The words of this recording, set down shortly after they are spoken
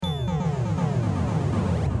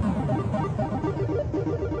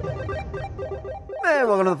Hey,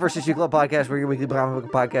 welcome to the First Issue Club podcast, where your weekly comic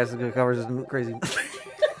book podcast that covers some crazy.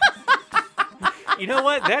 You know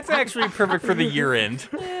what? That's actually perfect for the year end.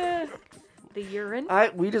 The urine?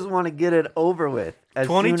 We just want to get it over with as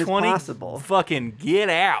soon as 2020, possible. fucking get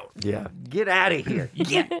out. Yeah. Get out of here.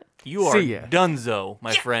 You are See ya. donezo,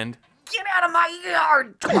 my friend. Get out of my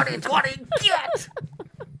yard, 2020. Get.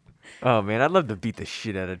 Oh, man, I'd love to beat the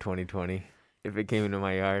shit out of 2020 if it came into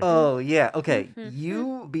my yard. Oh, yeah. Okay.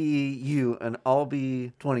 You be you, and I'll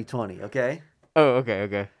be 2020, okay? Oh,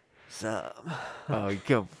 okay. So, Oh,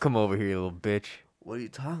 you come over here, you little bitch. what are you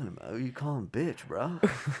talking about? Who you calling bitch, bro?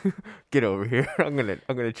 Get over here. I'm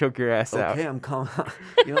gonna choke your ass out. Okay, I'm calling.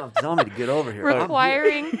 You don't have to tell me to get over here.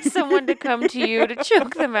 Requiring someone to come to you to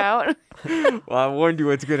choke them out. Well, I warned you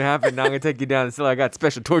what's gonna happen. Now I'm gonna take you down until I got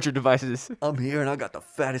special torture devices. I'm here, and I got the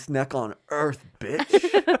fattest neck on earth, bitch.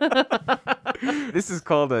 This is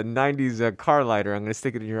called a 90s car lighter. I'm gonna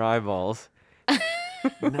stick it in your eyeballs.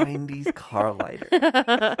 90s car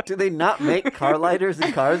lighter. Do they not make car lighters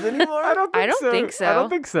in cars anymore? I don't think so. I don't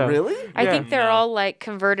think so. Really? I Yeah. think they're all like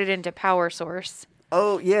converted into power source.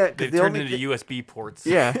 Oh, yeah. 'Cause They've the turned only into USB ports.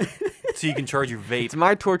 Yeah, So you can charge your vape. it's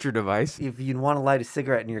my torture device. if you want to light a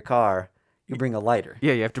cigarette in your car, you bring a lighter.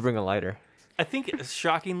 Yeah, you have to bring a lighter. I think,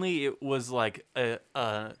 shockingly, it was like a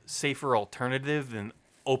safer alternative than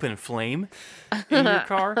open flame in your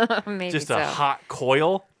car. Maybe Just so. a hot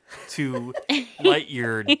coil to light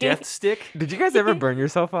your death stick Did you guys ever burn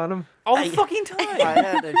yourself on them? all the fucking time. I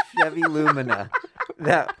had a Chevy Lumina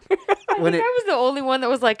that when I it was the only one that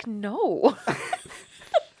was like, no.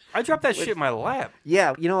 I dropped that shit in my lap.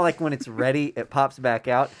 yeah, you know, like when it's ready, it pops back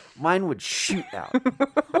out. Mine would shoot out.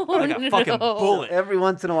 Like a fucking bullet. Every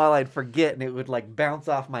once in a while, I'd forget, and it would like bounce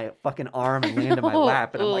off my fucking arm and land in my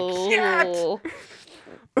lap, and I'm like, shit.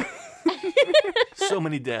 So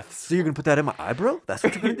many deaths. So you're gonna put that in my eyebrow? That's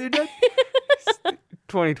what you're gonna do, Dad?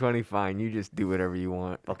 2020, fine. You just do whatever you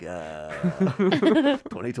want. Fuck yeah.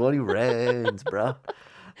 2020 reigns, bro.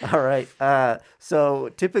 All right. So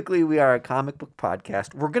typically we are a comic book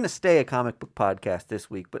podcast. We're going to stay a comic book podcast this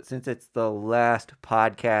week, but since it's the last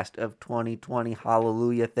podcast of 2020,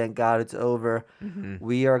 hallelujah, thank God it's over,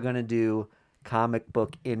 we are going to do comic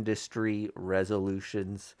book industry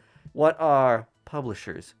resolutions. What are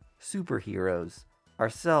publishers, superheroes,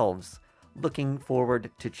 ourselves looking forward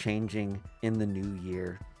to changing in the new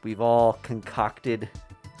year? We've all concocted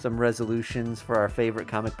some resolutions for our favorite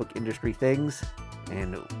comic book industry things,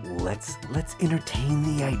 and let's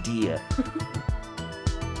entertain the idea.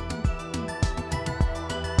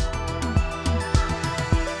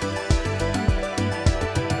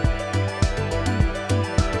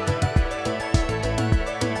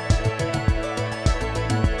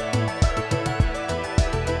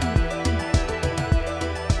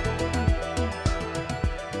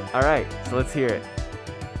 All right, so let's hear it.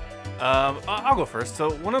 I'll go first.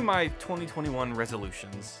 So one of my 2021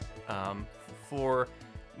 resolutions for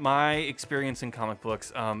my experience in comic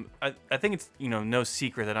books, I think it's no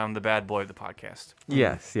secret that I'm the bad boy of the podcast.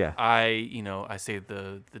 Yes, yeah. I say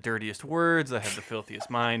the dirtiest words. I have the filthiest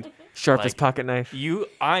mind. Sharpest like, pocket knife.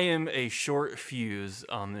 I am a short fuse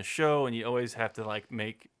on this show, and you always have to like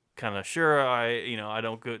make kind of sure I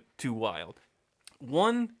don't go too wild.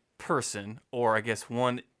 One person, or I guess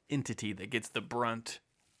one entity that gets the brunt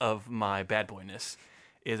of my bad boyness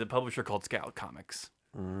is a publisher called Scout Comics.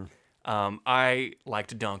 I like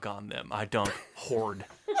to dunk on them. I dunk horde.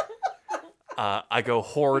 I go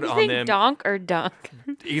horde You on think them. donk or dunk?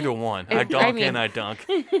 Either one. I I donk mean- and I dunk.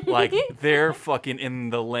 Like, they're fucking in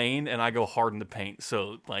the lane and I go hard in the paint.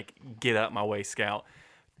 So, like, get out my way, Scout.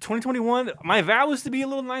 2021, my vow is to be a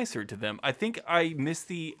little nicer to them. I think I miss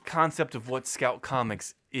the concept of what Scout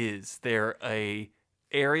Comics is. They're a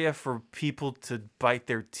area for people to bite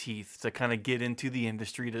their teeth, to kind of get into the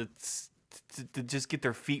industry, to just get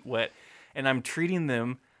their feet wet. And I'm treating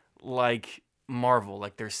them like Marvel,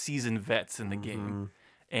 like they're seasoned vets in the game.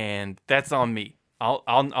 And that's on me.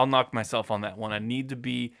 I'll knock myself on that one. I need to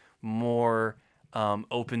be more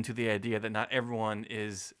open to the idea that not everyone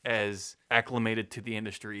is as acclimated to the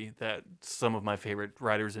industry that some of my favorite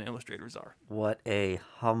writers and illustrators are. What a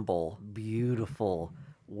humble, beautiful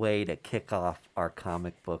way to kick off our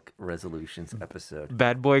comic book resolutions episode.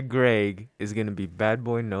 Bad boy Greg is gonna be bad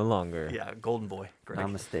boy no longer. Yeah, Golden Boy. Greg.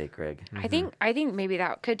 Namaste, Greg. I think maybe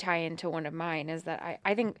that could tie into one of mine, is that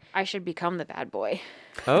I think I should become the bad boy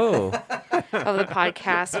Oh, of the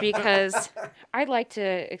podcast, because I'd like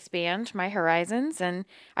to expand my horizons, and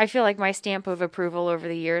I feel like my stamp of approval over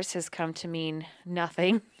the years has come to mean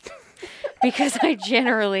nothing because I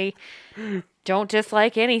generally don't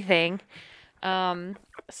dislike anything.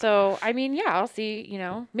 So, I mean, yeah, I'll see,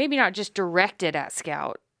 maybe not just directed at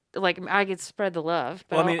Scout. Like, I could spread the love,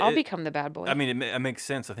 but Well, I mean, I'll become the bad boy. I mean, it makes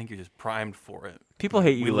sense. I think you're just primed for it. People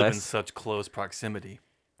hate you We live in less. such close proximity.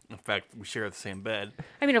 In fact, we share the same bed.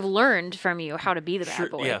 I've learned from you how to be the bad Sure,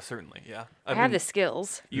 boy. yeah, certainly, yeah. I have the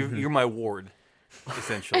skills. You're my ward,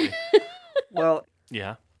 essentially. Well,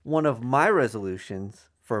 Yeah. one of my resolutions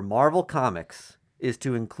for Marvel Comics is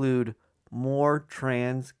to include more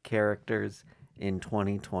trans characters in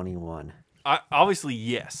 2021. Obviously,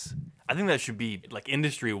 yes. I think that should be like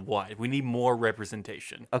industry wide. We need more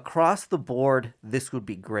representation. Across the board, this would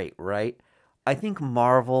be great, right? I think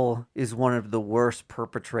Marvel is one of the worst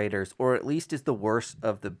perpetrators, or at least is the worst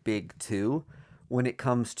of the big two when it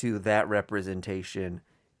comes to that representation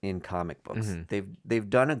in comic books. They've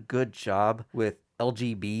done a good job with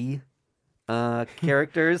LGB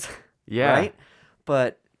characters, Yeah. right?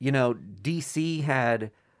 But, DC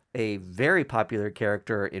had a very popular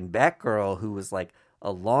character in Batgirl who was like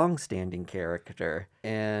a long-standing character,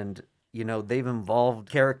 and they've involved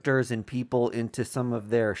characters and people into some of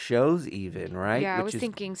their shows even, right? Yeah, I was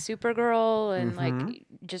thinking Supergirl and like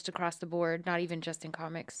just across the board, not even just in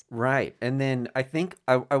comics. Right. And then I think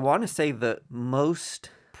I want to say the most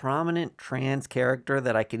prominent trans character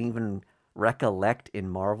that I can even recollect in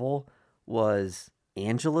Marvel was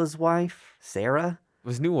Angela's wife, Sarah.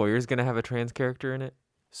 Was New Warriors gonna have a trans character in it?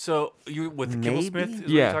 So you with Kibble Maybe? Smith is what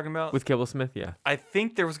Yeah. you're talking about? With Kibble Smith, yeah. I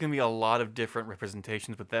think there was going to be a lot of different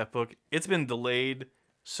representations with that book. It's been delayed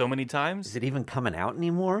so many Is times. it even coming out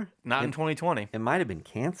anymore? Not in 2020. It might have been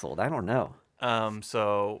canceled. I don't know.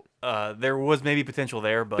 So there was maybe potential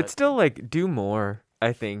there, But but still, like, do more.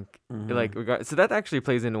 I think, like, so that actually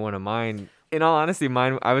plays into one of mine. In all honesty,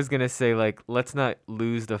 mine, I was gonna say, like, let's not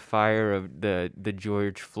lose the fire of the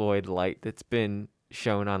George Floyd light that's been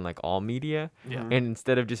shown on like all media. Yeah. And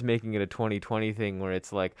instead of just making it a 2020 thing where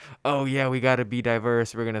it's like, oh yeah, we got to be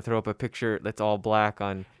diverse, we're going to throw up a picture that's all black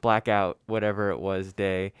on blackout whatever it was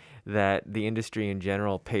day, that the industry in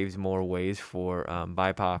general paves more ways for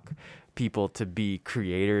BIPOC people to be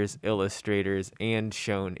creators, illustrators, and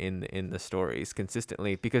shown in the stories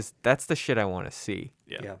consistently, because that's the shit I want to see.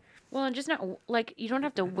 yeah. Well, and just not like you don't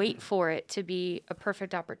have to wait for it to be a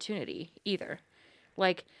perfect opportunity either.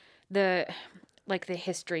 Like the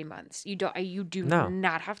history months. You do No.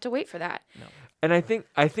 not have to wait for that. And I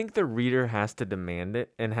think the reader has to demand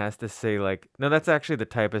it and has to say, like, no, that's actually the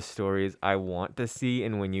type of stories I want to see,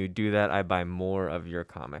 and when you do that, I buy more of your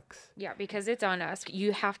comics. Yeah, because it's on us.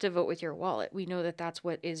 You have to vote with your wallet. We know that that's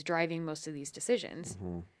what is driving most of these decisions.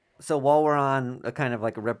 So while we're on a kind of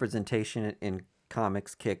like a representation in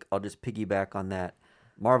comics kick, I'll just piggyback on that.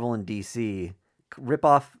 Marvel and DC rip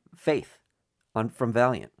off Faith from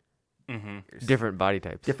Valiant. Different body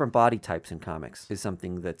types. Different body types in comics is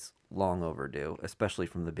something that's long overdue, especially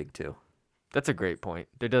from the big two. That's a great point.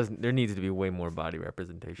 There needs to be way more body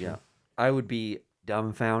representation. Yeah. I would be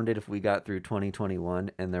dumbfounded if we got through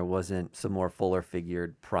 2021 and there wasn't some more fuller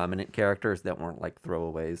figured prominent characters that weren't like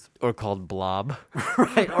throwaways. Or called Blob.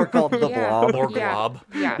 Right. Or called the Yeah. Blob. Or Yeah. Glob.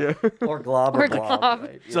 Yeah. Or Glob Or or Blob. Glob.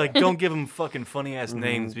 Right? It's like, don't give them fucking funny ass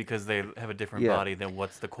names because they have a different Yeah. body than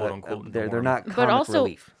what's the quote unquote. They're norm. not comic But also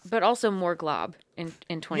relief. more glob in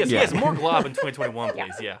 2020. Yes, more Glob in 2021,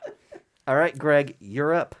 please. Yeah. All right, Greg,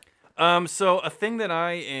 you're up. So a thing that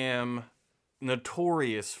I am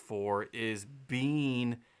notorious for is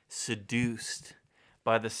being seduced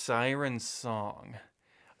by the siren song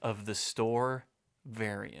of the store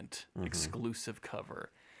variant exclusive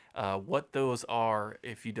cover. What those are,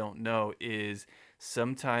 if you don't know, is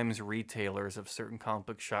sometimes retailers of certain comic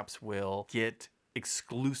book shops will get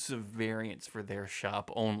exclusive variants for their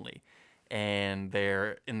shop only. And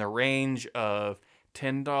they're in the range of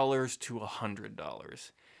 $10 to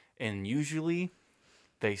 $100. And usually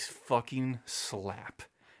they fucking slap.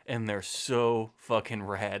 And they're so fucking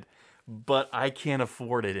rad. But I can't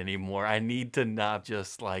afford it anymore. I need to not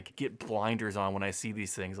just like get blinders on when I see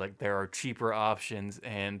these things. Like, there are cheaper options,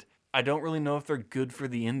 and I don't really know if they're good for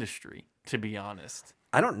the industry, to be honest.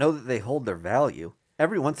 I don't know that they hold their value.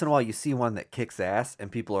 Every once in a while, you see one that kicks ass,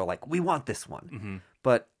 and people are like, "We want this one."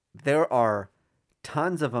 But there are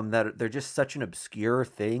tons of them that they're just such an obscure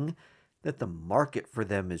thing that the market for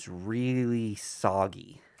them is really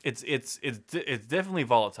soggy. It's definitely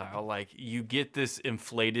volatile. Like, you get this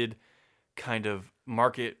inflated kind of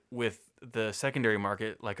market with the secondary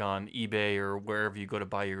market, like on eBay or wherever you go to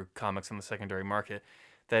buy your comics on the secondary market,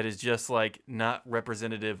 that is just like not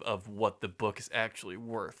representative of what the book is actually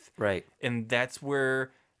worth. Right. And that's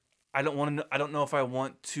where I don't know if I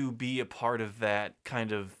want to be a part of that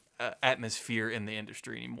kind of atmosphere in the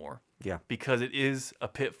industry anymore. Yeah. Because it is a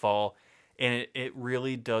pitfall, And it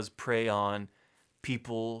really does prey on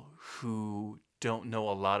people who don't know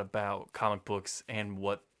a lot about comic books and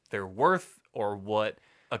what they're worth or what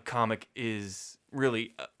a comic is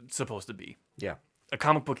really supposed to be. Yeah. A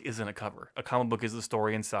comic book isn't a cover. A comic book is the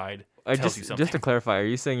story inside. Tells you something. Just to clarify, are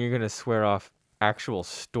you saying you're going to swear off actual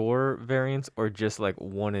store variants or just like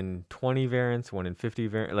 1 in 20 variants, 1 in 50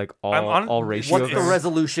 variants, like all ratio What's the variants?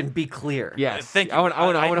 resolution? Be clear. Yes. Thank you. I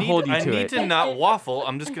want to hold you to I need it. to not waffle.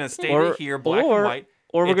 I'm just gonna state it here, black and white.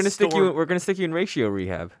 Or we're It's gonna stick you in ratio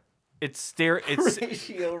rehab. It's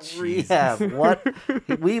Ratio rehab. What?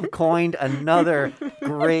 We've coined another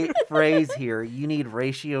great phrase here. You need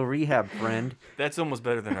ratio rehab, friend. That's almost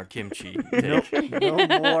better than our kimchi. No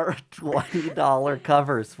more $20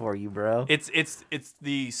 covers for you, bro. It's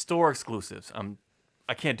the store exclusives.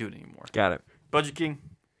 I can't do it anymore. Got it. Budget King,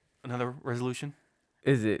 another resolution.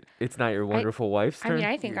 Is it? It's not your wonderful wife's I turn. mean,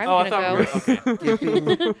 I think I'm I gonna thought go. we were, okay.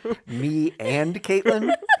 Skipping me and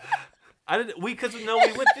Caitlin. I didn't. We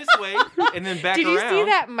went this way and then back Did around. you see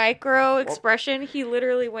that micro expression? He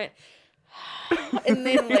literally went, and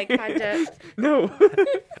then like had to. No.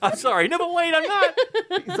 I'm sorry. No, but wait, I'm not.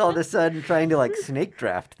 He's all of a sudden trying to like snake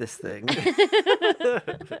draft this thing.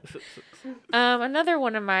 Another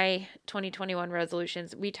one of my 2021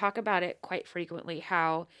 resolutions, we talk about it quite frequently,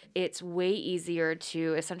 how it's way easier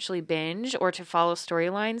to essentially binge or to follow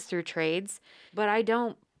storylines through trades, but I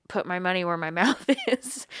don't put my money where my mouth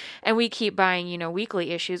is. And we keep buying,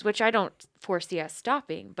 weekly issues, which I don't foresee us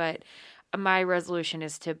stopping, but my resolution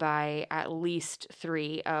is to buy at least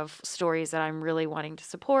 3 of stories that I'm really wanting to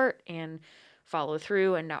support and follow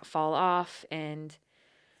through and not fall off. And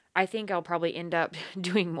I think I'll probably end up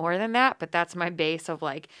doing more than that, but that's my base of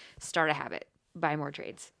like start a habit, buy more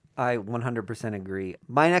trades. I 100% agree.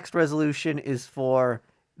 My next resolution is for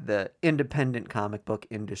the independent comic book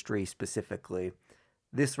industry specifically.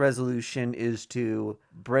 This resolution is to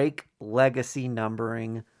break legacy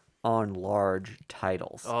numbering on large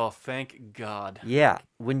titles. Oh, thank God. Yeah,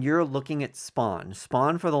 when you're looking at Spawn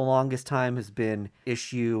for the longest time has been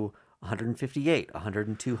issue 158,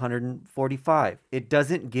 102, 145. It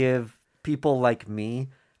doesn't give people like me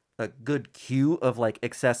a good queue of like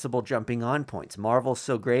accessible jumping on points. Marvel's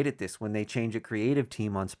so great at this. When they change a creative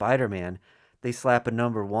team on Spider-Man, they slap a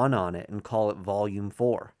number 1 on it and call it Volume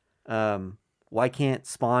 4. Why can't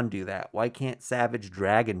Spawn do that? Why can't Savage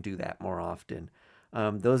Dragon do that more often?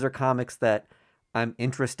 Those are comics that I'm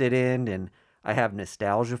interested in, and I have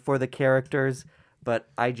nostalgia for the characters, but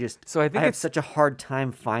I have such a hard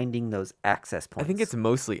time finding those access points. I think it's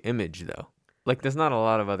mostly Image though. Like there's not a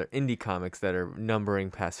lot of other indie comics that are numbering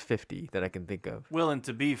past 50 that I can think of. Well, and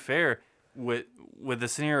to be fair, with the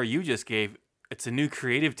scenario you just gave, it's a new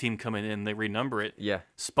creative team coming in. They renumber it. Yeah.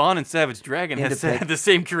 Spawn and Savage Dragon has had the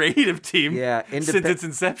same creative team since its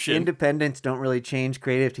inception. Independents don't really change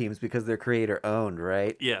creative teams because they're creator owned,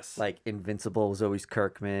 right? Yes. Like Invincible was always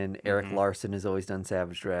Kirkman. Eric Larson has always done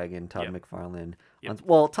Savage Dragon. Todd McFarlane.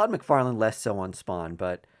 Well, Todd McFarlane less so on Spawn,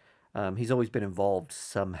 but he's always been involved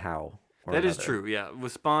somehow. That is true. Yeah.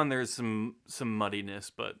 With Spawn, there's some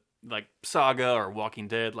muddiness, but like Saga or Walking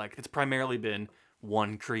Dead, like it's primarily been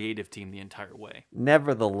one creative team the entire way.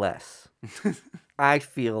 Nevertheless, I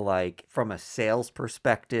feel like from a sales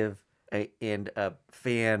perspective and a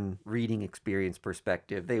fan reading experience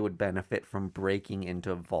perspective, they would benefit from breaking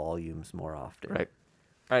into volumes more often. Right.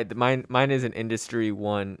 All right. Mine is an industry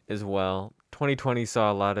one as well. 2020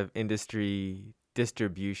 saw a lot of industry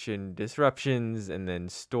distribution disruptions, and then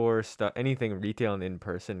store stuff, anything retail and in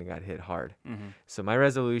person got hit hard. So my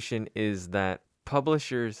resolution is that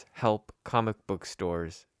publishers help comic book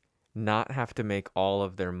stores not have to make all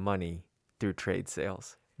of their money through trade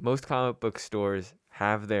sales. Most comic book stores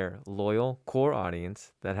have their loyal core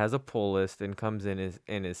audience that has a pull list and comes in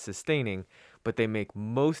and is sustaining, but they make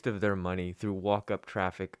most of their money through walk-up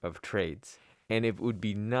traffic of trades. And it would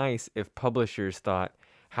be nice if publishers thought,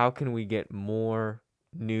 how can we get more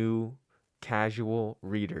new casual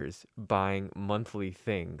readers buying monthly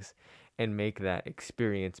things and make that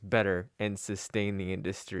experience better and sustain the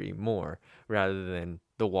industry more rather than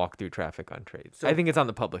the walk-through traffic on trades. So I think it's on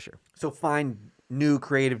the publisher. So find new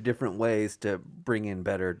creative different ways to bring in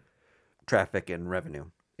better traffic and revenue.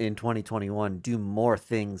 In 2021, do more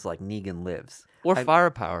things like Negan Lives. Or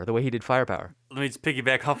Firepower, the way he did Firepower. Let me just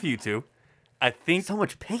piggyback off of you two. I think So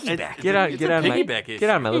much piggyback. Get out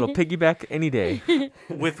of my little piggyback any day.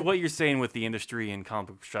 with what you're saying with the industry and comic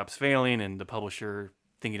book shops failing and the publisher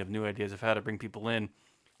thinking of new ideas of how to bring people in,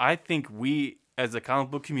 I think we as a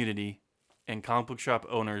comic book community and comic book shop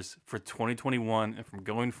owners for 2021 and from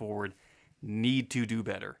going forward need to do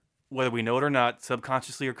better. Whether we know it or not,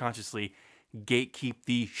 subconsciously or consciously, gatekeep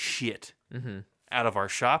the shit Mm-hmm. out of our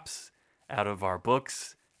shops, out of our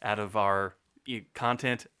books, out of our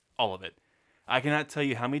content, all of it. I cannot tell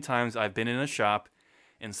you how many times I've been in a shop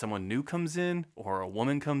and someone new comes in or a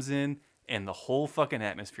woman comes in and the whole fucking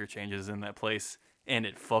atmosphere changes in that place and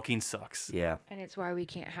it fucking sucks. Yeah. And it's why we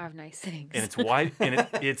can't have nice things. And it's why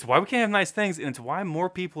it's why we can't have nice things, and it's why more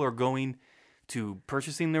people are going to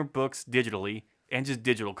purchasing their books digitally and just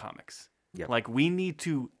digital comics. Yep. Like we need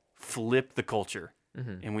to flip the culture.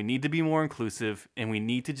 And we need to be more inclusive, and we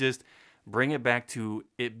need to just bring it back to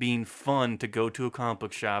it being fun to go to a comic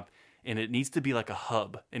book shop, and it needs to be like a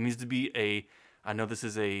hub. It needs to be I know this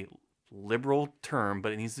is a liberal term,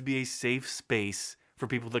 but it needs to be a safe space for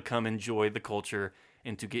people to come enjoy the culture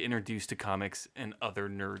and to get introduced to comics and other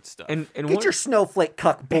nerd stuff. And Get your snowflake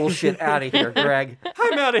cuck bullshit out of here, Greg.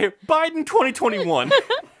 I'm out of here. Biden 2021.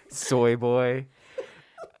 soy boy.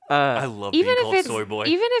 I love even being if called it's soy boy.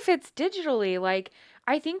 even if it's digitally, like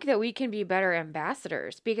I think that we can be better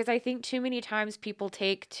ambassadors, because I think too many times people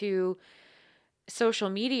take to social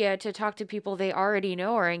media to talk to people they already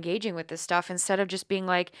know are engaging with this stuff, instead of just being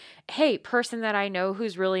like, hey, person that I know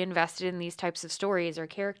who's really invested in these types of stories or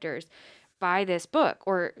characters, buy this book,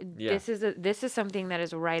 or Yeah. this is something that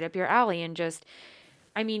is right up your alley. And just,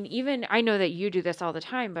 I mean, even I know that you do this all the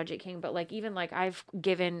time, Budget King, but like even like I've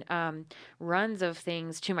given runs of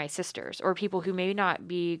things to my sisters or people who may not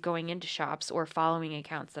be going into shops or following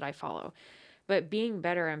accounts that I follow, but being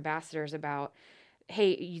better ambassadors about,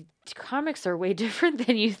 hey, comics are way different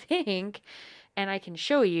than you think, and I can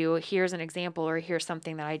show you, here's an example, or here's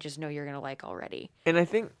something that I just know you're gonna like already. And I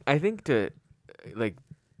think to like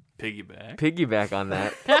piggyback on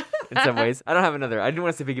that in some ways. I don't have another. I didn't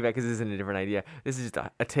want to say piggyback because this isn't a different idea. This is just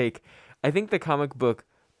a take. I think the comic book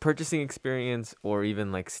purchasing experience, or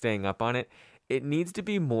even like staying up on it, it needs to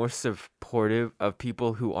be more supportive of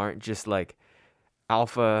people who aren't just like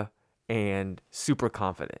alpha and super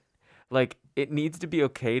confident. Like, it needs to be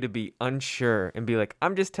okay to be unsure and be like,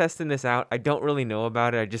 I'm just testing this out. I don't really know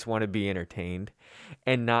about it. I just want to be entertained,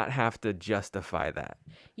 and not have to justify that.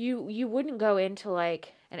 You wouldn't go into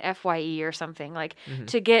like an FYE or something like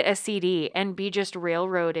to get a CD and be just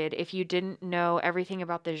railroaded if you didn't know everything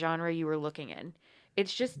about the genre you were looking in.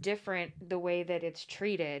 It's just different the way that it's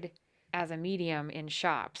treated as a medium in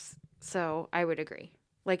shops. So I would agree.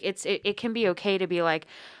 Like it can be okay to be like,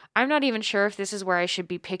 I'm not even sure if this is where I should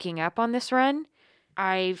be picking up on this run.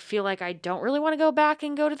 I feel like I don't really want to go back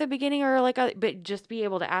and go to the beginning, or like, but just be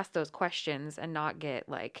able to ask those questions and not get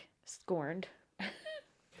like scorned.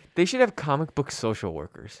 They should have comic book social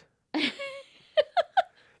workers.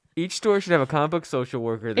 Each store should have a comic book social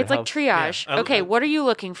worker that It's like helps. triage. Yeah, okay, what are you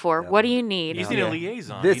looking for? Yeah. What do you need? You need Yeah. a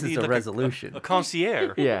liaison. This You is need a resolution. A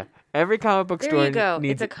concierge. Yeah, every comic book There store you go.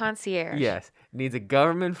 needs It's a concierge. yes, needs a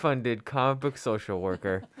government-funded comic book social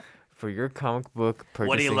worker for your comic book purchasing.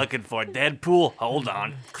 What are you looking for? Deadpool? Hold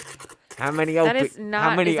on. How many That is not.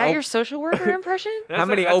 how many is that your social worker impression? How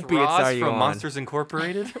many That's opiates Roz are you from on? Monsters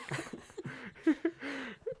Incorporated?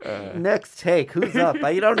 Next take. Who's up?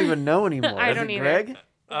 I don't even know anymore. I Is don't it either. Greg?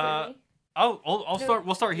 I'll start.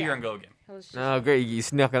 We'll start here and go again. Oh, great! You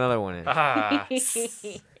snuck another one in. Ah.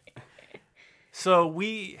 So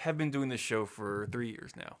we have been doing this show for 3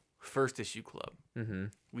 years now. First Issue Club. Mm-hmm.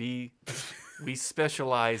 We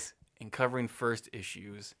specialize in covering first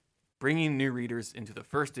issues, bringing new readers into the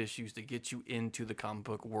first issues to get you into the comic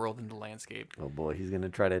book world and the landscape. Oh boy, he's gonna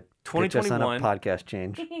try to pitch us on a 2021. podcast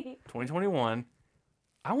change. 2021.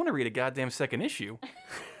 I want to read a goddamn second issue.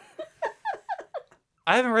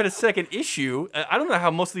 I haven't read a second issue. I don't know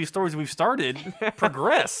how most of these stories we've started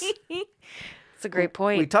progress. It's a great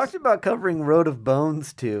point. We talked about covering Road of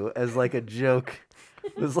Bones too as like a joke.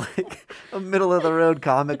 It was like a middle of the road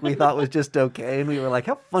comic we thought was just okay, and we were like,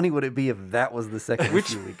 how funny would it be if that was the second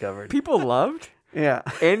issue we covered? People loved. Yeah.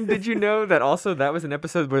 And did you know that also that was an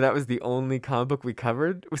episode where that was the only comic book we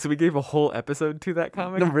covered? So we gave a whole episode to that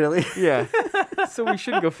comic. No, really? Yeah. So we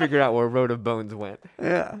should go figure out where Road of Bones went.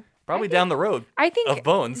 Yeah. Probably down the road I think of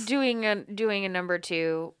Bones. doing a number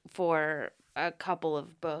 2 for a couple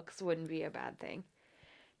of books wouldn't be a bad thing.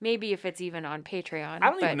 Maybe if it's even on Patreon. I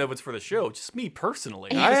don't but even know if it's for the show. Just me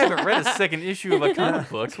personally. I haven't read a second issue of a comic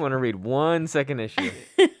I book. just want to read one second issue.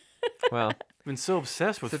 Well, I've been so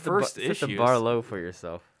obsessed with set first the issues. bar low for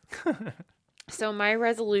yourself. So my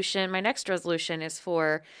next resolution is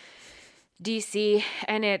for DC,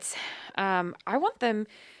 and it's I want them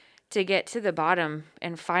to get to the bottom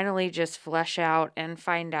and finally just flesh out and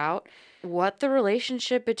find out what the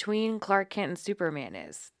relationship between Clark Kent and Superman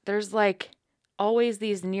is. There's like always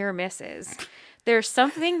these near misses. There's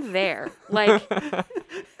something there. Like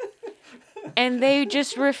and they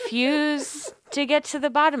just refuse to get to the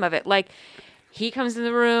bottom of it. Like, he comes in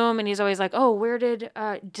the room and he's always like, "Oh, where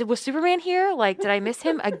was Superman here? Like, did I miss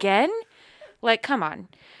him again?" Like, come on.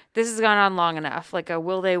 This has gone on long enough. Like a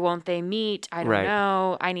will they, won't they meet? I don't Right.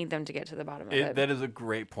 know. I need them to get to the bottom of it. That is a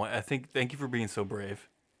great point. Thank you for being so brave.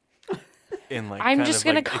 In like, I'm kind just of,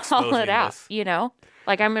 going like, to call it exposing out, this. you know?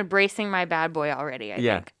 Like, I'm embracing my bad boy already, I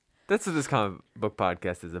think. That's what this comic book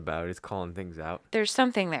podcast is about, is calling things out. There's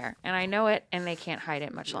something there, and I know it, and they can't hide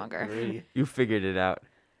it much longer. You figured it out.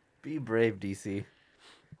 Be brave, DC.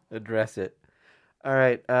 Address it. All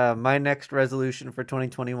right. My next resolution for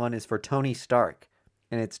 2021 is for Tony Stark,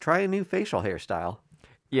 and it's try a new facial hairstyle.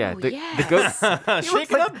 Yeah, Oh, the yes. goat Shake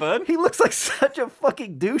it up, bud. He looks like such a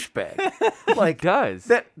fucking douchebag. Like does.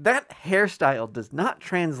 that hairstyle does not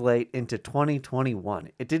translate into 2021.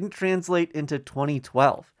 It didn't translate into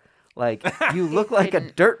 2012. Like, you look like a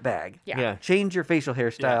dirtbag. Yeah. Change your facial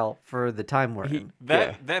hairstyle for the time we're in.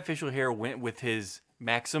 That facial hair went with his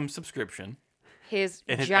Maxim subscription. His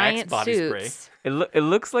And his giant Axe body spray. suits. It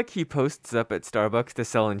looks like he posts up at Starbucks to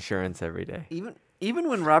sell insurance every day. Even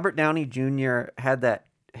when Robert Downey Jr. had that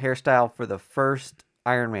hairstyle for the first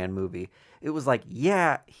Iron Man movie, it was like,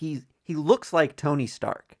 yeah, he looks like Tony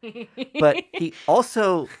Stark, but he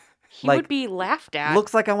also He like would be laughed at.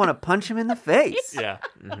 looks like I want to punch him in the face. Yeah.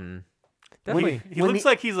 Definitely. He When looks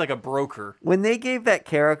like he's like a broker. When they gave that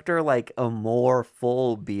character like a more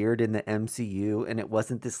full beard in the MCU, and it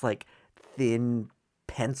wasn't this like thin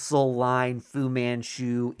pencil line Fu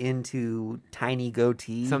Manchu into tiny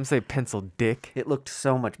goatee, Some say pencil dick. it looked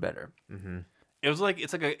so much better. It was like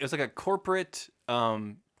a corporate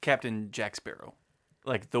Captain Jack Sparrow,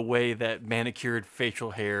 like the way that manicured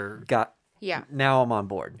facial hair. Yeah. Now I'm on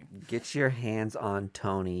board. Get your hands on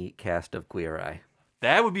Tony, cast of Queer Eye.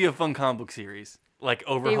 That would be a fun comic book series. Like They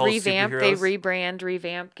overhaul revamp, superheroes. they rebrand,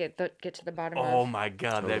 revamp, get to the bottom Oh of. my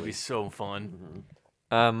god, that'd be so fun.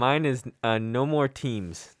 Mine is no more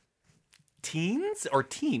teams. Teens or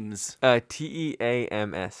teams?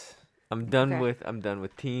 TEAMS. I'm done Okay.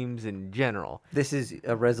 with teams in general. This is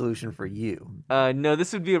a resolution for you. No,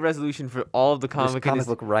 this would be a resolution for all of the There's comic comic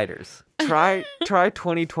book writers. try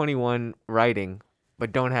 2021 writing,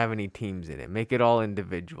 but don't have any teams in it. Make it all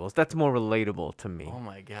individuals. That's more relatable to me. Oh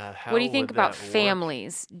my god, how What do you think would about that work?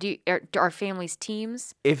 families? Are families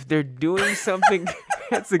teams? If they're doing something,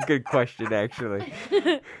 that's a good question actually.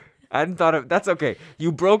 I hadn't thought of. That's okay.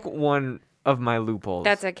 You broke one of my loopholes.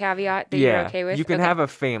 That's a caveat that yeah. you're okay with? You can Okay. have a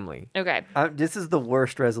family. Okay. This is the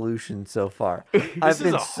worst resolution so far. is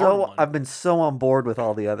a hard one. I've been so on board with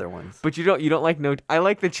all the other ones. But you don't like no. I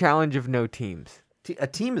like the challenge of no teams. A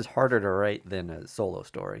team is harder to write than a solo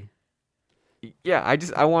story. Yeah,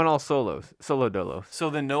 I want all solos, solo dolos. So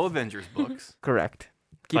then no Avengers books. Correct.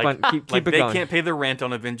 Keep like, on keep like it they going. can't pay the rent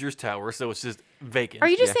on Avengers Tower, so it's just vacant. Are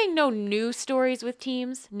you just Yeah. saying no new stories with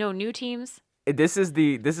teams? No new teams? This is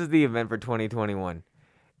the event for 2021.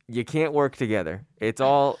 You can't work together. It's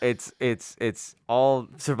all all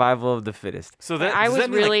survival of the fittest. So that I does was that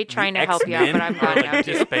mean, really like, the trying to help you out, but I'm X-Men gone are, now, like,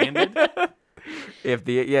 too. disbanded. If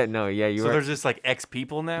the you So are. there's just like X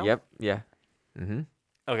people now. Yep. Yeah.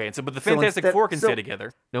 Okay, and so but the So Fantastic instead- Four can so- stay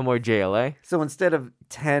together. No more JLA. So instead of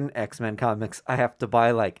 10 X-Men comics, I have to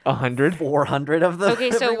buy like 100. 400 of them.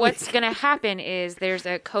 Okay, so every what's week. going to happen is there's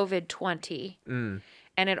a COVID-20,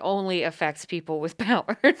 and it only affects people with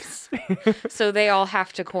powers. So they all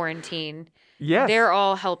have to quarantine. Yes. They're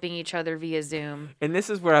all helping each other via Zoom. And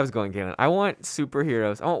this is where I was going, Galen. I want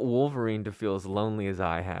superheroes. I want Wolverine to feel as lonely as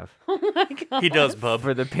I have He does, bub.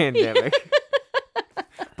 for the pandemic.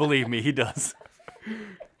 Believe me, he does.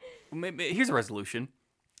 Here's a resolution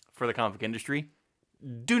for the comic book industry: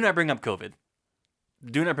 do not bring up COVID.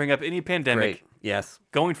 Do not bring up any pandemic Great. Yes.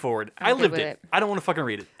 going forward. I'm I good lived with it. it. I don't want to fucking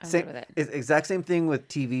read it. I'm Same, good with it. it's exact same thing with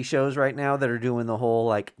TV shows right now that are doing the whole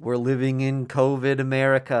like we're living in COVID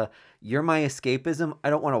America. You're my escapism. I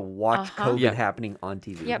don't want to watch Uh-huh. COVID Yeah. happening on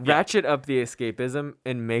TV. Yep. Ratchet up the escapism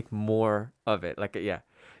and make more of it. Like, yeah.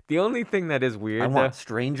 The only thing that is weird, I want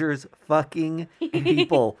strangers fucking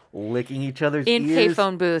people licking each other's In ears.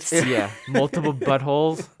 payphone booths. yeah, multiple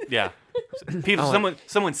buttholes. Yeah. People, Oh,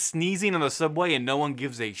 someone sneezing on the subway and no one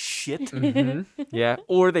gives a shit. Yeah,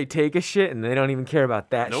 or they take a shit and they don't even care about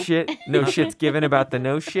that Nope. shit. No shit's given about the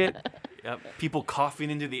no shit. Yep. People coughing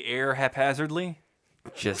into the air haphazardly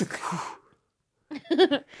Just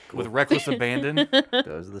with reckless abandon.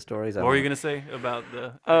 Those are the stories. I What were you want. gonna say about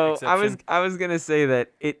the oh, exception? I was gonna say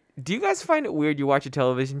that it. Do you guys find it weird? You watch a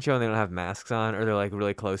television show and they don't have masks on, or they're like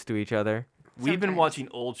really close to each other? We've been Sometimes. watching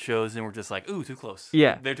old shows and we're just like, ooh, too close.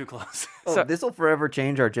 Yeah. They're too close. Oh, So- this will forever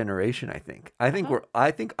change our generation. I think. I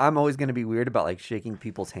think I'm always going to be weird about like shaking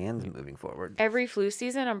people's hands moving forward. Every flu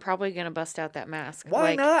season, I'm probably gonna bust out that mask. Why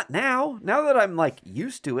Like, not now? Now that I'm like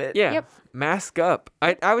used to it. Yeah. Yep. Mask up.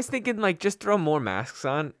 I was thinking like just throw more masks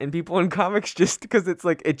on and people in comics just because it's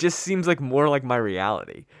like it just seems like more like my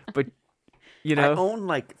reality. But you I know, own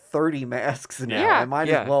like 30 masks now. Yeah. I might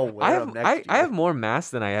yeah. as well wear I them have next year. I have more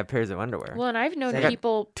masks than I have pairs of underwear. Well, and I've known Same.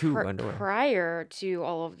 people Two underwear. prior to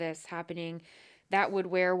all of this happening that would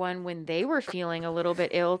wear one when they were feeling a little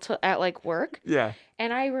bit ill at like work. Yeah.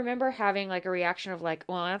 And I remember having like a reaction of like,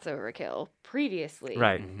 well, that's overkill previously.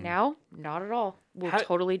 Right. Now, not at all. We'll How-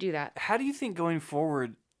 totally do that. How do you think going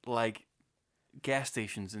forward, like gas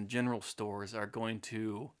stations and general stores are going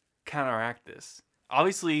to counteract this?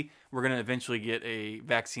 Obviously, we're going to eventually get a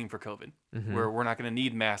vaccine for COVID where we're not going to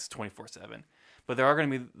need masks 24/7. But there are going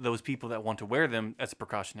to be those people that want to wear them as a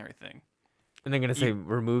precautionary thing. And they're gonna say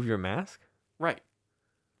remove your mask. Right.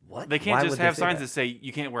 What? They can't Why just would they have say signs that? that say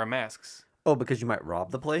you can't wear masks. Oh, because you might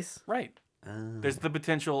rob the place. Right. There's the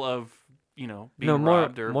potential of, being No more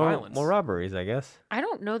robbed or more violence. more robberies, I guess. I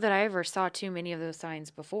don't know that I ever saw too many of those signs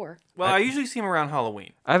before. Well, I usually see them around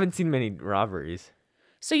Halloween. I haven't seen many robberies.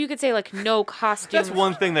 So you could say like no costumes, That's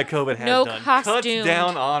one thing that COVID has No done. Cuts costumed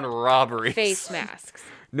down on robberies. face masks.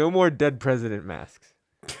 No more dead president masks.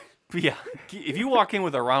 Yeah. If you walk in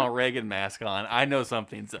with a Ronald Reagan mask on, I know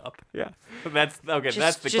something's up. Yeah. That's okay.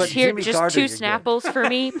 that's the Just key. here, Jimmy just Carter, two you're good. Snapples for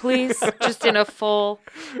me, please. Just in a full.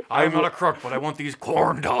 I'm not a crook, but I want these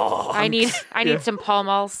corn dogs. I need some Pall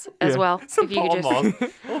Malls as Yeah. well. some if you could Pall just.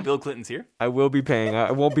 Malls. Oh, Bill Clinton's here. I will be paying.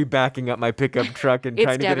 I won't be backing up my pickup truck and It's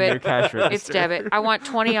trying to get in debit. their cash register. It's debit. I want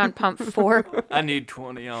 20 on pump 4. I need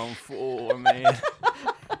 20 on 4, man.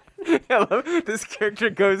 I love this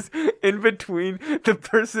character goes in between the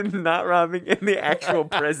person not robbing and the actual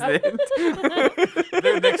president.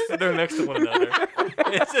 They're next to one another.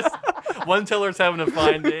 It's just one teller's having a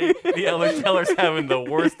fine day, the other teller's having the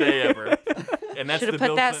worst day ever. And that's Should the have put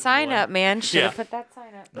Bill that Clinton sign one. up, man. Should have Yeah. put that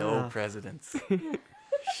sign up. No presidents.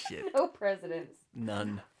 Shit. No presidents.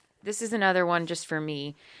 None. This is another one just for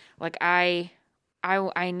me. Like I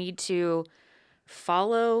need to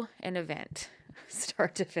follow an event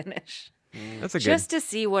start to finish. That's a good. Just to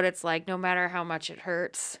see what it's like, no matter how much it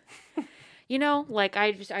hurts. Like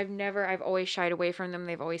I've always shied away from them.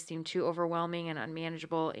 They've always seemed too overwhelming and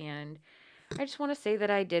unmanageable. And I just want to say that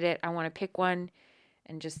I did it. I want to pick one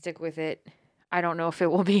and just stick with it. I don't know if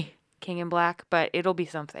it will be King in Black, but it'll be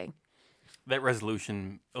something. That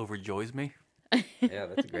resolution overjoys me. Yeah,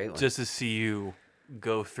 that's a great one. Just to see you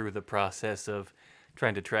go through the process of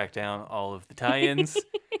trying to track down all of the tie-ins,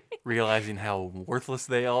 realizing how worthless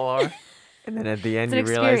they all are. and then at the end, It's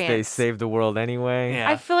you an realize they experience. saved the world anyway. Yeah.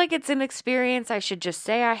 I feel like it's an experience I should just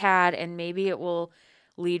say I had, and maybe it will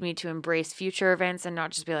lead me to embrace future events and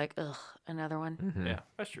not just be like, ugh, another one. Yeah,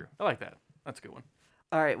 that's true. I like that. That's a good one.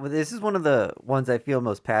 All right. Well, this is one of the ones I feel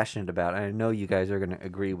most passionate about. And I know you guys are going to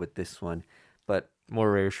agree with this one, but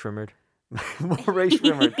More Ray Shrimmered. more Ray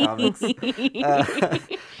Shrimmer comics.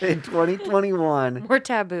 In 2021, More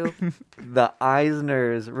taboo. the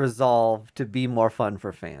Eisners resolved to be more fun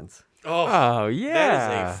for fans. Oh yeah.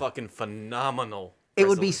 That is a fucking phenomenal. It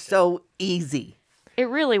would be resolution. so easy. It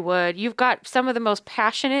really would. You've got some of the most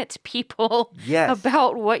passionate people Yes.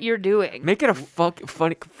 about what you're doing. Make it a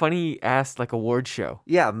funny ass like award show.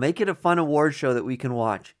 Yeah, make it a fun award show that we can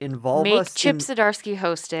watch. Involve Make us Chip in, Zdarsky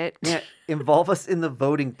host it. yeah, involve us in the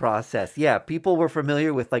voting process. Yeah, people were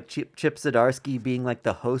familiar with like Chip Zdarsky being like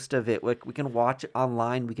the host of it. We can watch it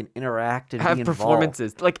online. We can interact and Have be involved.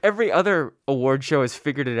 performances. Like every other award show has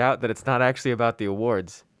figured it out that it's not actually about the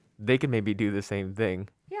awards. They can maybe do the same thing.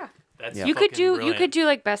 Yeah. That's You could fucking do brilliant.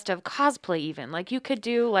 like best of cosplay even. Like you could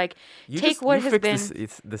do like You take just, what you has fix been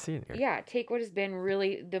the scenery. yeah, take what has been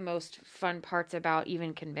really the most fun parts about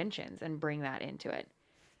even conventions and bring that into it.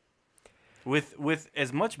 With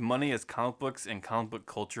as much money as comic books and comic book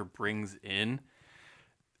culture brings in,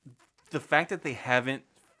 the fact that they haven't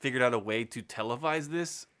figured out a way to televise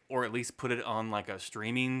this or at least put it on like a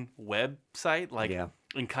streaming website, like Yeah.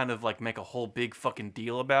 and kind of like make a whole big fucking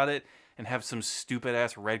deal about it and have some stupid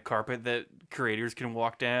ass red carpet that creators can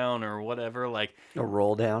walk down or whatever, like A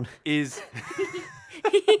roll down. is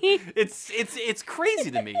it's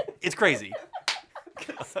crazy to me. It's crazy.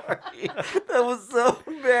 Sorry, that was so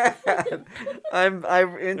bad. I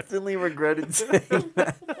instantly regretted saying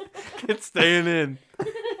that. It's staying in.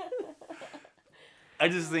 I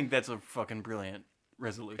just think that's a fucking brilliant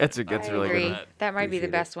resolution. That's I really agree. good. That might be the Appreciate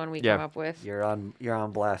it. best one we Yeah. come up with. You're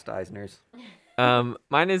on blast, Eisners.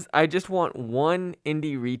 Mine is I just want one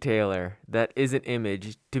indie retailer that isn't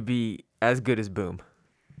Image to be as good as Boom.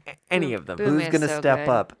 Any of them. Boom Who's is gonna so step good.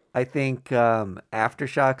 up? I think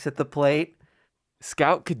Aftershocks at the plate.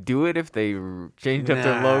 Scout could do it if they changed up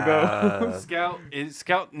their logo. Nah.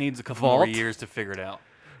 Scout needs a couple more Vault? years to figure it out.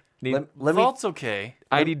 Need Let me. Vault's okay.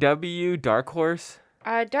 IDW, Dark Horse.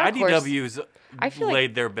 Dark Horse. IDW's I feel like-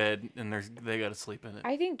 laid their bed and they got to sleep in it.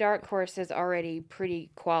 I think Dark Horse is already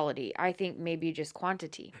pretty quality. I think maybe just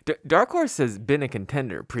quantity. Dark Horse has been a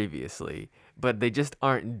contender previously, but they just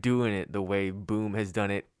aren't doing it the way Boom has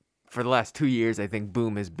done it. For the last 2 years, I think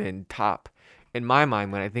Boom has been top. In my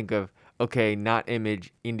mind, when I think of, okay, not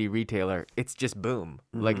Image, indie retailer, it's just Boom.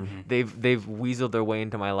 Like, they've weaseled their way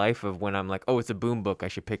into my life of when I'm like, oh, it's a Boom book, I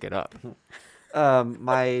should pick it up.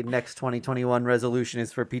 My next 2021 resolution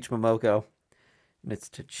is for Peach Momoko, and it's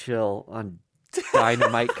to chill on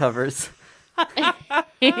Dynamite covers.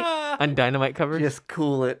 On Dynamite covers? Just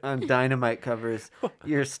cool it on Dynamite covers.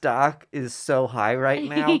 Your stock is so high right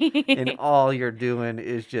now, and all you're doing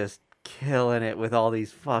is just killing it with all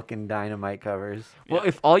these fucking Dynamite covers. Well,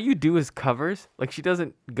 if all you do is covers, like she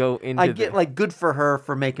doesn't go into I get like good for her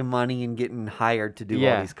for making money and getting hired to do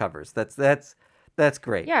all these covers. That's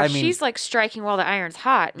great. Yeah, I mean, she's like striking while the iron's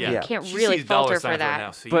hot. And Yeah. You can't She really sees fault dollar her for signs right that.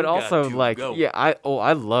 now, so but you also got to like go.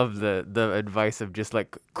 I love the advice of just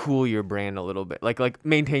like cool your brand a little bit. Like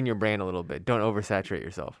maintain your brand a little bit. Don't oversaturate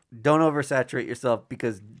yourself. don't oversaturate yourself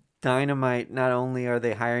because Dynamite, not only are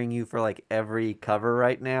they hiring you for like every cover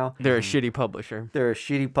right now, They're a shitty publisher. they're a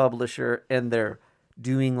shitty publisher and they're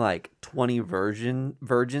doing like 20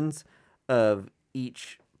 versions of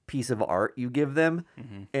each piece of art you give them,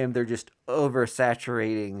 and they're just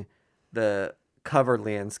oversaturating the cover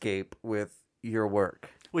landscape with your work.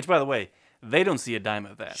 Which, by the way, they don't see a dime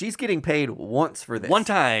of that. She's getting paid once for this. One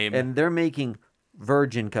time. And they're making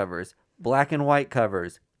virgin covers, black and white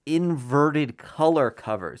covers, inverted color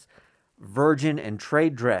covers, virgin and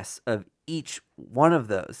trade dress of each one of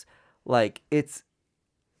those. Like, it's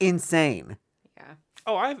insane. Yeah.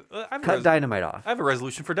 Oh, I've Cut Dynamite off. I have a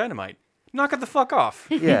resolution for Dynamite. Knock it the fuck off.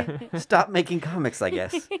 Yeah. Stop making comics, I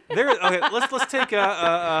guess. Okay, let's take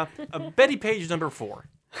a Betty Page number 4.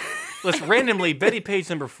 Let's randomly Betty Page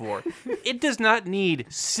number 4. It does not need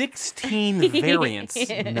 16 variants.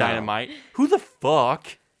 Dynamite. Who the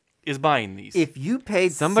fuck is buying these? If you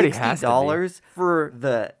paid Somebody has to be. $60 for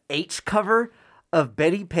the H cover of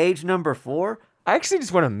Betty Page number 4, I actually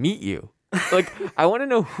just want to meet you. Like I want to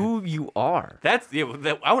know who you are. I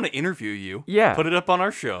want to interview you. Yeah. Put it up on our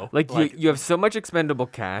show. Like you have so much expendable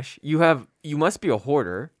cash. You must be a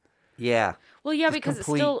hoarder. yeah. Well, yeah, Just because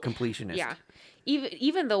complete it's still completionist. Yeah,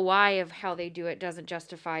 even the why of how they do it doesn't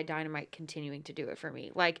justify Dynamite continuing to do it for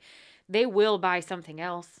me. Like, they will buy something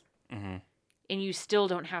else, and you still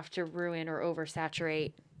don't have to ruin or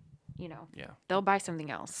oversaturate. You know, Yeah. they'll buy something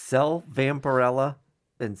else. Sell Vampirella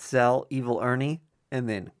and sell Evil Ernie and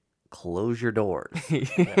then close your doors. We're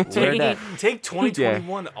done. Take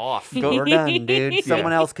 2021 off. We're done, dude.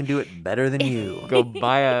 Someone else can do it better than you. Go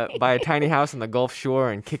buy a tiny house on the Gulf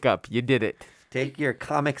Shore and kick up. You did it. Take your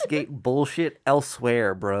Comicsgate bullshit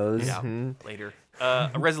elsewhere, bros. Yeah, later.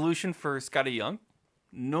 A resolution for Scotty Young: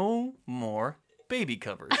 no more baby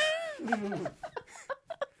covers.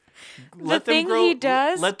 The thing he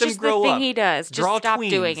does, Let them just grow the thing up. he does. Just Draw stop tweens.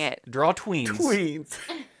 doing it. Draw tweens. Tweens.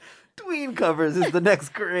 Tween covers is the next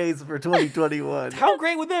craze for 2021. How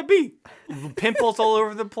great would that be? Pimples all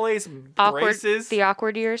over the place, Awkward. braces, The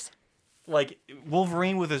awkward ears. like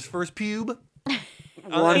Wolverine with his first pube.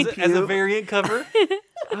 One as a pube. variant cover.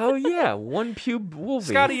 Oh yeah, one pube Wolvie.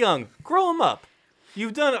 Scotty Young, grow them up.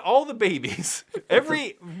 You've done all the babies.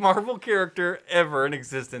 Every Marvel character ever in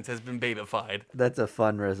existence has been babified. That's a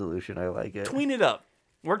fun resolution. I like it. Tween it up.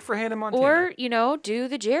 Worked for Hannah Montana. Or, do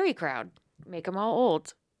the Jerry crowd. Make them all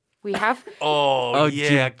old. We have, Oh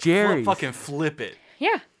yeah, Jerry's. fucking flip it.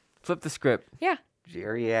 yeah, Flip the script. yeah.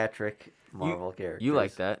 Geriatric Marvel characters. You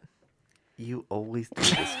like that? You always do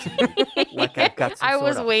this to me. Like I've got some I sort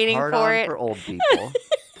was of waiting for hard-on it. for old people.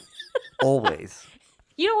 Always.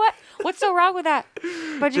 You know what? What's so wrong with that?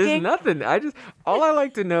 Budget There's King? nothing. All I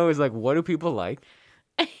like to know is like what do people like,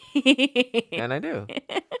 and I do.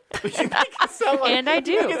 And I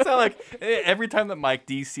do. You make it sound like every time that Mike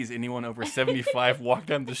D sees anyone over 75 walk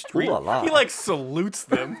down the street, Ooh la la. he like salutes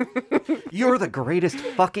them. You're the greatest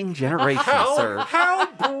fucking generation, sir. How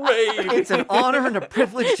brave! It's an honor and a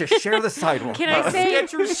privilege to share the sidewalk. Can I say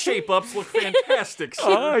Skechers shape-ups look fantastic,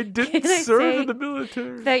 sir. I didn't Can I serve say in the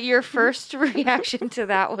military. that your first reaction to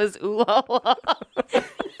that was ooh la la?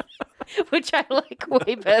 Which I like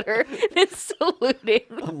way better than saluting.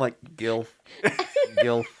 I'm like, Gilf.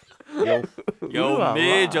 Gilf. Yo, Yo, Ooh la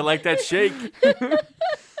Midge, I la. like that shake.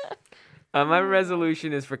 My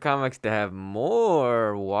resolution is for comics to have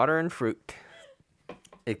more water and fruit.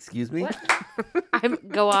 excuse me.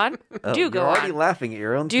 Go on. Oh, Do go you're already on. laughing at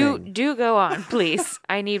your own Do thing. go on, please.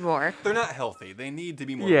 I need more. They're not healthy. They need to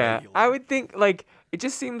be more Yeah, regular. I would think like it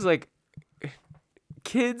just seems like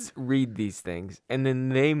kids read these things and then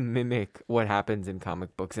they mimic what happens in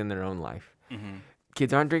comic books in their own life.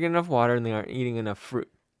 Kids aren't drinking enough water and they aren't eating enough fruit.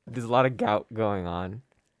 There's a lot of gout going on.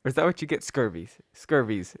 Or is that what you get? Scurvies.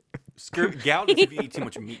 Gout is if you eat too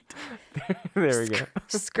much meat. There we go.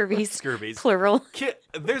 Scurvy. Scurvies. Plural.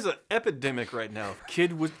 There's an epidemic right now of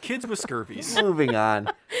kids with scurvies. Moving on.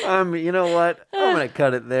 You know what? I'm gonna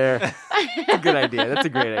cut it there. That's a good idea. That's a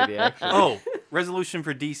great idea, actually. Oh, resolution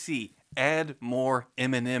for DC. Add more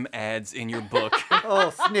M&M ads in your book.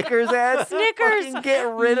 Oh, Snickers ads. Snickers. Fucking get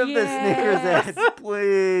rid of the Snickers Yes. ads,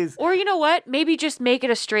 please. Or you know what? Maybe just make it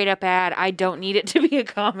a straight up ad. I don't need it to be a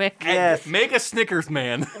comic. Yes. Make a Snickers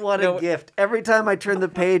man. What a gift. Every time I turn the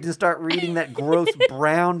page and start reading that gross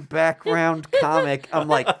brown background comic, I'm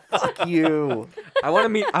like, fuck you. I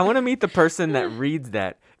want to meet the person that reads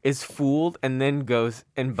that, is fooled, and then goes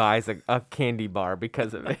and buys a candy bar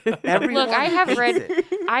because of it. Everyone Look, I have hates read. it.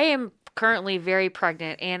 I am currently very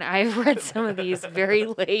pregnant, and I've read some of these very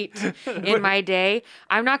late in my day.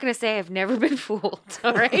 I'm not going to say I've never been fooled.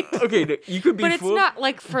 All right. Okay, you could be But it's fooled. not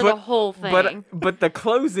like for the whole thing. But the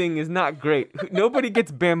closing is not great. Nobody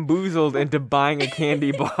gets bamboozled into buying a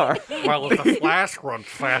candy bar. Well, if the flash runs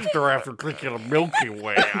faster after drinking a Milky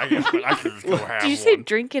Way, I guess I should just go have Did you say one.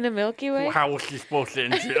 drinking a Milky Way? How was she supposed to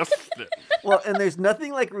ingest it? Well, and there's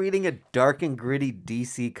nothing like reading a dark and gritty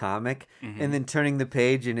DC comic and then turning the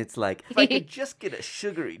page and it's like, if I could just get a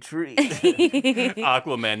sugary treat.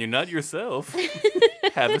 Aquaman, you're not yourself.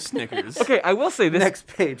 Have a Snickers. Okay, I will say this. Next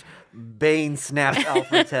page, Bane snaps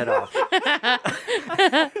Alfred's head off.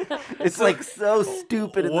 It's like so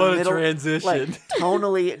stupid in What the a middle. transition. Like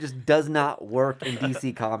tonally, it just does not work in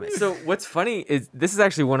DC Comics. So what's funny is this is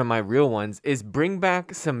actually one of my real ones is bring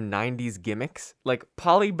back some 90s gimmicks like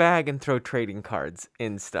polybag and throw trading cards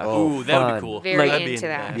and stuff. Oh, Ooh, that would fun. be cool. Very I'd be into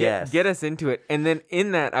that. Yes. Get us into it. And then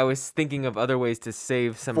in that I was thinking of other ways to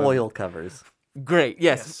save some of- Foil covers. Great.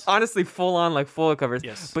 Yes. Yes. Honestly, full on like foil covers.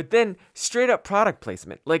 Yes. But then straight up product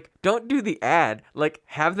placement. Like, don't do the ad. Like,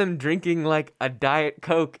 have them drinking like a Diet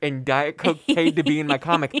Coke and Diet Coke paid to be in my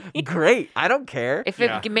comic. Great. I don't care. If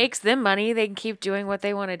Yeah. it makes them money, they can keep doing what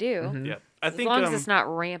they want to do. Yeah. I As think long as it's not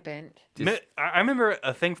rampant. I remember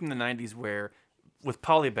a thing from the 90s where with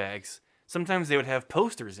polybags, sometimes they would have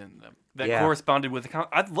posters in them that Yeah. corresponded with the comic.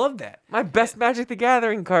 I loved that. My best Magic the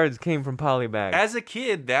Gathering cards came from polybag. As a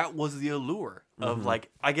kid, that was the allure of like,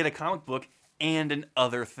 I get a comic book and an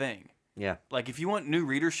other thing. Yeah. Like, if you want new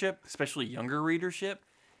readership, especially younger readership,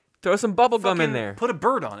 Throw some bubble gum in fucking there. put a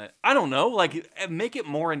bird on it. I don't know. Like, make it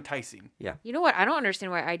more enticing. You know what? I don't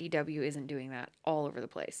understand why IDW isn't doing that all over the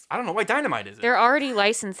place. I don't know why Dynamite is it. They're already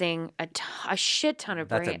licensing a shit ton of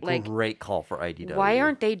That's brand. a Like, great call for IDW. why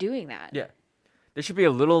aren't they doing that? Yeah. There should be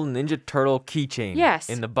a little Ninja Turtle keychain Yes.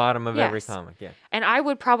 in the bottom of every Yes. comic. Yeah. And I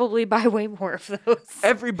would probably buy way more of those.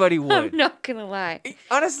 Everybody I'm would. not gonna lie.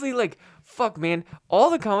 Honestly, like, fuck, man. All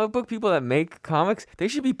the comic book people that make comics, they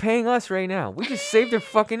should be paying us right now. We just saved their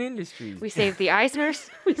fucking industries. We saved the Eisners.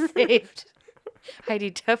 We saved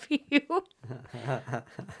IDW.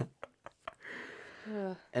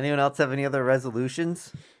 Anyone else have any other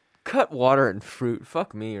resolutions? Cut water and fruit.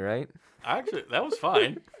 Fuck me, right? Actually, that was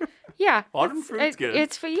fine. Yeah. Autumn it's- fruit's good.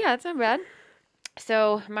 Yeah, it's not bad.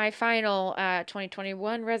 So my final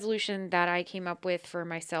 2021 resolution that I came up with for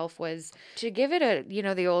myself was to give it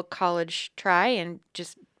the old college try and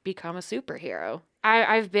just become a superhero.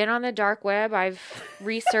 I've been on the dark web. I've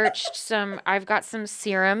researched I've got some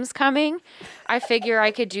serums coming. I figure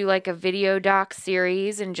I could do like a video doc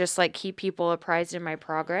series and just like keep people apprised of my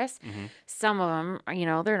progress. Some of them,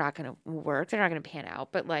 they're not going to work. They're not going to pan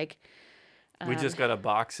out, but like, We just got a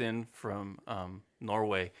box in from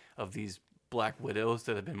Norway of these black widows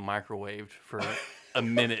that have been microwaved for a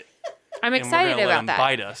minute. I'm and we're excited gonna let about them that.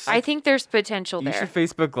 bite us. I think there's potential You there. should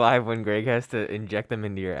Facebook Live when Greg has to inject them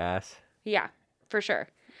into your ass. Yeah, for sure.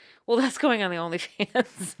 Well, that's going on the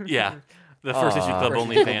OnlyFans. Yeah. The first issue Club First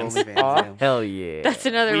OnlyFans. OnlyFans, Aw, yeah. hell yeah. That's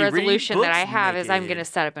another We read resolution that I books have is I'm naked. going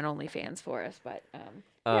to set up an OnlyFans for us. But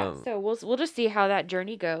yeah, so we'll just see how that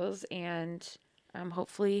journey goes, and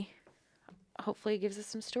hopefully it gives us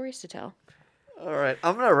some stories to tell. All right,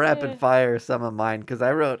 I'm gonna rapid fire some of mine because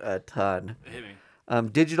I wrote a ton. Hit me.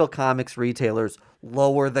 Digital comics retailers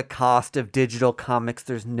lower the cost of digital comics.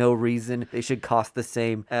 There's no reason they should cost the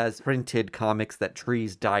same as printed comics that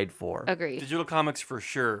trees died for. Agreed. Digital comics for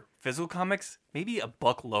sure. Physical comics, maybe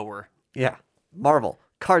 $1 lower. Yeah. Marvel,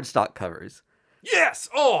 cardstock covers. Yes!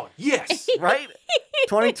 Oh, yes! Right?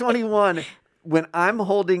 2021, when I'm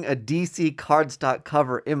holding a DC cardstock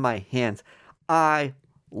cover in my hands, I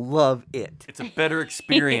love it. It's a better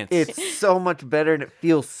experience. It's so much better and it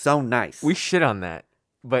feels so nice. We shit on that,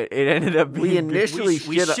 but it ended up being We initially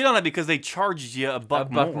we shit on it because they charged you $1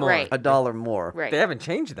 buck more. more. Right. $1 more. Right. They haven't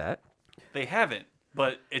changed that. They haven't,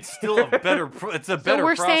 but it's still a better. It's a better. So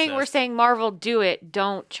we're process. saying Marvel, do it.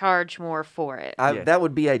 Don't charge more for it. Yeah. That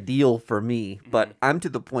would be ideal for me, but I'm to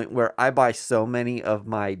the point where I buy so many of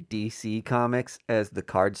my DC comics as the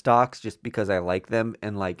card stocks just because I like them,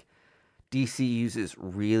 and like DC uses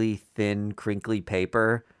really thin, crinkly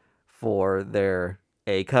paper for their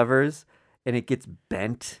A covers, and it gets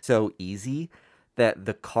bent so easy that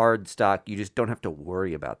the card stock, you just don't have to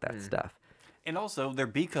worry about that stuff. And also, their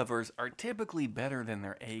B covers are typically better than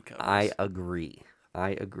their A covers. I agree.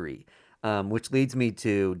 Which leads me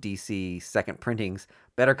to DC second printings.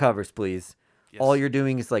 Better covers, please. Yes. All you're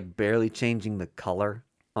doing is like barely changing the color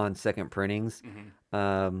on second printings.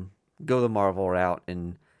 Go the Marvel route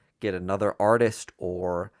and get another artist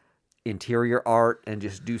or interior art and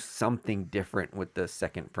just do something different with the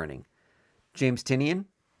second printing. James Tynion,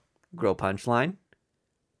 grow Punchline.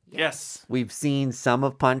 Yes. We've seen some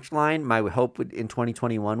of Punchline. My hope in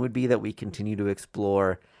 2021 would be that we continue to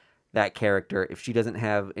explore that character. If she doesn't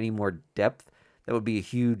have any more depth, that would be a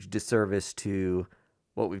huge disservice to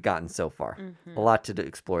what we've gotten so far. A lot to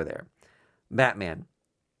explore there. Batman,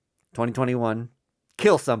 2021,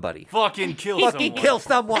 kill somebody. Fucking kill Fucking someone. kill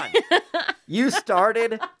someone. You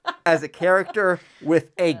started as a character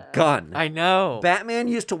with a gun. I know. Batman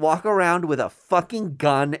used to walk around with a fucking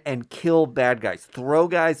gun and kill bad guys, throw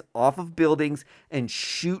guys off of buildings, and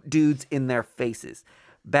shoot dudes in their faces.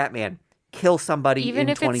 Batman, kill somebody Even in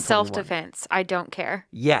if 2021. it's self-defense, I don't care.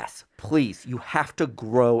 Yes, please. You have to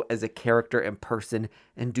grow as a character and person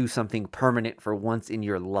and do something permanent for once in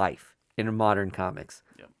your life in modern comics.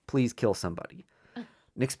 Yep. Please kill somebody.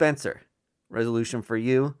 Nick Spencer, resolution for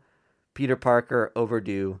you. Peter Parker,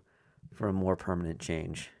 overdue for a more permanent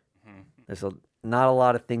change. There's not a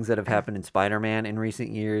lot of things that have happened in Spider-Man in recent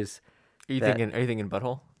years. Are you that- thinking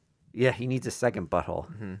butthole? Yeah, he needs a second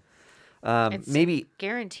butthole. It's Maybe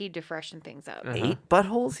guaranteed to freshen things up. 8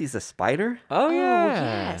 buttholes? He's a spider? Oh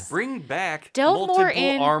yeah. Yes. Bring back Delve more multiple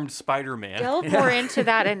in- armed Spider-Man. Delve more into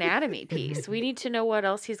that anatomy piece. We need to know what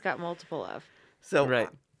else he's got multiple of. So Right.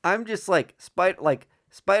 I'm just like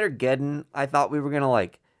Spider-Geddon. I thought we were gonna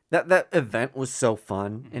like that event was so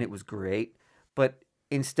fun and it was great, but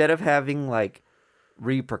instead of having like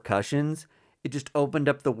repercussions, it just opened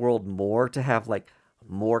up the world more to have like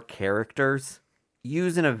more characters.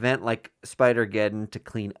 Use an event like Spider-Geddon to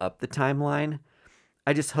clean up the timeline.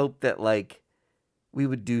 I just hope that like we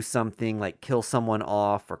would do something like kill someone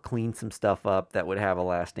off or clean some stuff up that would have a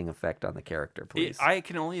lasting effect on the character, please. I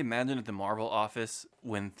can only imagine at the Marvel office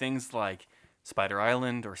when things like Spider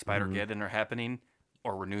Island or Spider-Geddon are happening,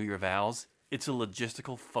 or Renew Your Vows. It's a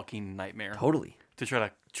logistical fucking nightmare. Totally. To try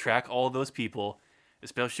to track all those people,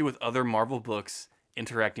 especially with other Marvel books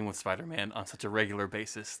interacting with Spider-Man on such a regular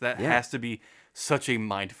basis. That Yeah. has to be such a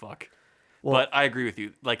mindfuck. Well- But I agree with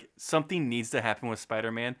you. Like, something needs to happen with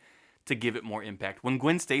Spider-Man to give it more impact. When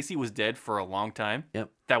Gwen Stacy was dead for a long time, Yep.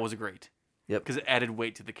 that was great. Yep. Because it added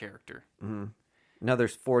weight to the character. Now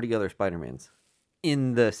there's 40 other Spider-Mans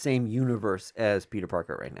in the same universe as Peter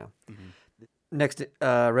Parker right now. Next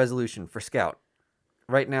resolution for Scout.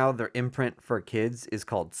 Right now, their imprint for kids is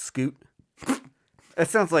called Scoot. That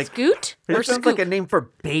sounds like Scoot or it sounds scoop? like a name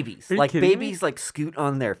for babies. Are you Like kidding me? babies like scoot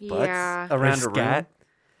on their butts Yeah. around a scat?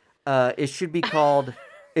 room. It should be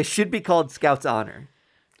called Scout's Honor.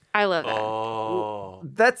 I love that. Oh.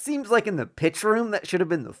 That seems like in the pitch room, that should have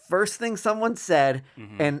been the first thing someone said,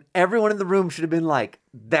 and everyone in the room should have been like,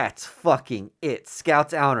 "That's fucking it."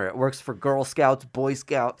 Scout's Honor. It works for Girl Scouts, Boy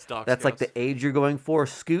Scouts. Doc That's like Scouts. the age you're going for.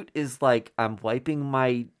 Scoot is like I'm wiping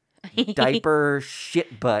my diaper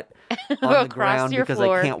shit butt on the Across ground your because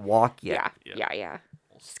floor. I can't walk yet. Yeah.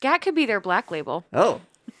 Scat could be their black label. Oh,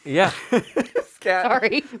 Yeah. Scat.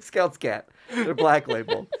 Sorry. Scout's Cat. Their black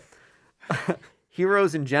label.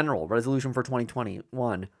 Heroes in general. Resolution for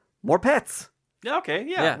 2021. More pets. Yeah, okay,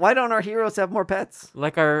 yeah. Yeah. Why don't our heroes have more pets?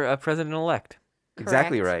 Like our president-elect.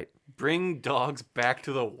 Exactly Correct. right. Bring dogs back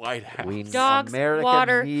to the White House. Dogs, America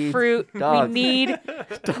water, needs fruit. dogs. We need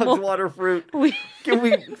Dogs, water, fruit. we, Can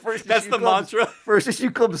we? First That's Issue the Club's- mantra. First Issue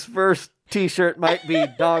Club's first T-shirt might be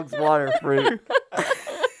dogs, water, fruit.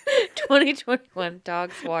 2021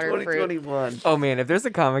 dogs, water, fruit. 2021. Oh man, if there's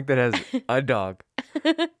a comic that has a dog,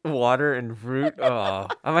 water, and fruit, oh,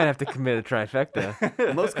 I might have to commit a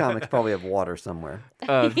trifecta. Most comics probably have water somewhere.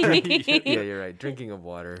 Yeah, you're right. Drinking of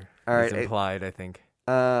water All is right, implied, I think.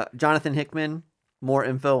 Jonathan Hickman. More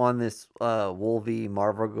info on this Wolvie,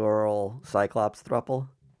 Marvel Girl, Cyclops throuple.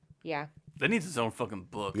 Yeah. That needs its own fucking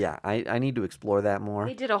book. Yeah, I need to explore that more.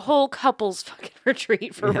 They did a whole couples fucking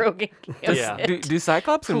retreat for Rogan. Yeah. Do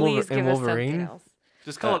Cyclops and, Please give us something Wolverine? else.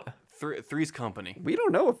 Just call it Three's Company. We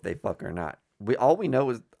don't know if they fuck or not. All we know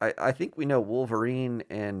is I think we know Wolverine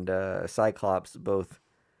and Cyclops both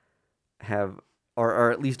have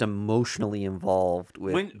are at least emotionally involved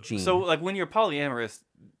with Jean. So like when you're polyamorous,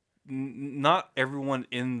 not everyone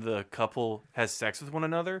in the couple has sex with one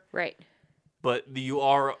another, Right. but you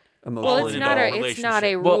are Emotionally Well, all it's in not a a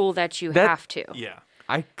relationship. Well, rule that you that- have to. Yeah.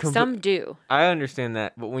 Some do. I understand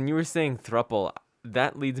that, but when you were saying thruple,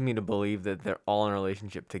 that leads me to believe that they're all in a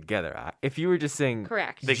relationship together. If you were just saying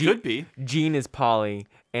Correct. They could be. Jean is poly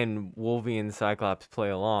and Wolvie and Cyclops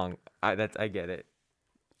play along, I get it.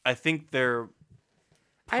 I think they're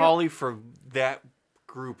I don't- poly for that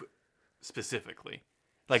group specifically.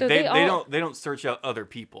 Like So they they all- don't search out other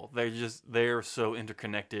people. They're so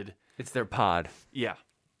interconnected. It's their pod. Yeah.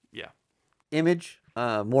 Yeah. Image,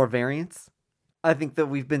 more variants. I think that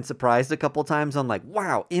we've been surprised a couple times on like,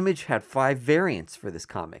 wow, Image had 5 variants for this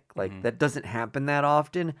comic. Like that doesn't happen that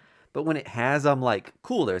often, but when it has, I'm like,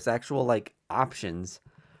 cool. There's actual like options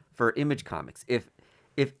for Image comics. If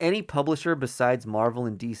any publisher besides Marvel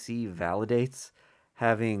and DC validates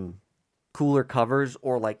having cooler covers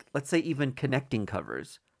or like let's say even connecting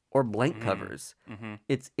covers or blank covers,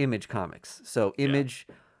 it's Image Comics. So Image.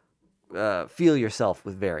 Feel yourself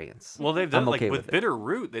with variants. Well, they've done I'm okay with with it. Bitter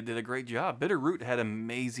Root. They did a great job. Bitter Root had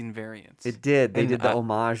amazing variants. It did. They And, did the uh,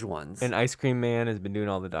 homage ones. And Ice Cream Man has been doing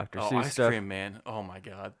all the Dr. Oh, Seuss Ice stuff. Cream Man. Oh my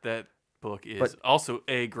God, that book is But- also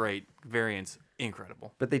a great variants.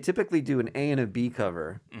 Incredible. But they typically do an A and a B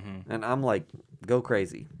cover, and I'm like, go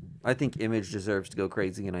crazy. I think Image deserves to go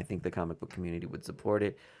crazy, and I think the comic book community would support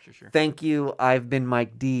it. Sure. Thank you. I've been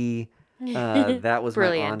Mike D. That was my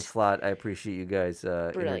Brilliant. onslaught. I appreciate you guys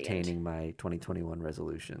entertaining my 2021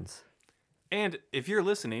 resolutions. And if you're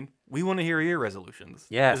listening, we want to hear your resolutions.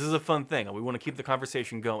 Yes. This is a fun thing. We want to keep the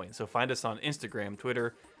conversation going. So find us on Instagram,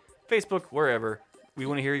 Twitter, Facebook, wherever. We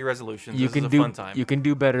want to hear your resolutions. You This can is a do fun time. you can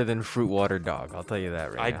do better than Fruit Water Dog. I'll tell you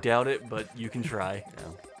that right I now. doubt it, but you can try.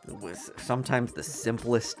 Sometimes the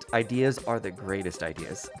simplest ideas are the greatest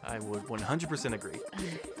ideas. I would 100% agree.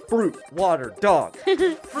 Fruit, water, dog.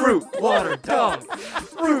 Fruit, water, dog.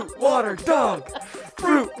 Fruit, water, dog.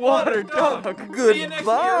 Fruit, water, dog. See you next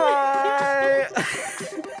year.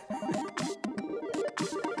 Goodbye.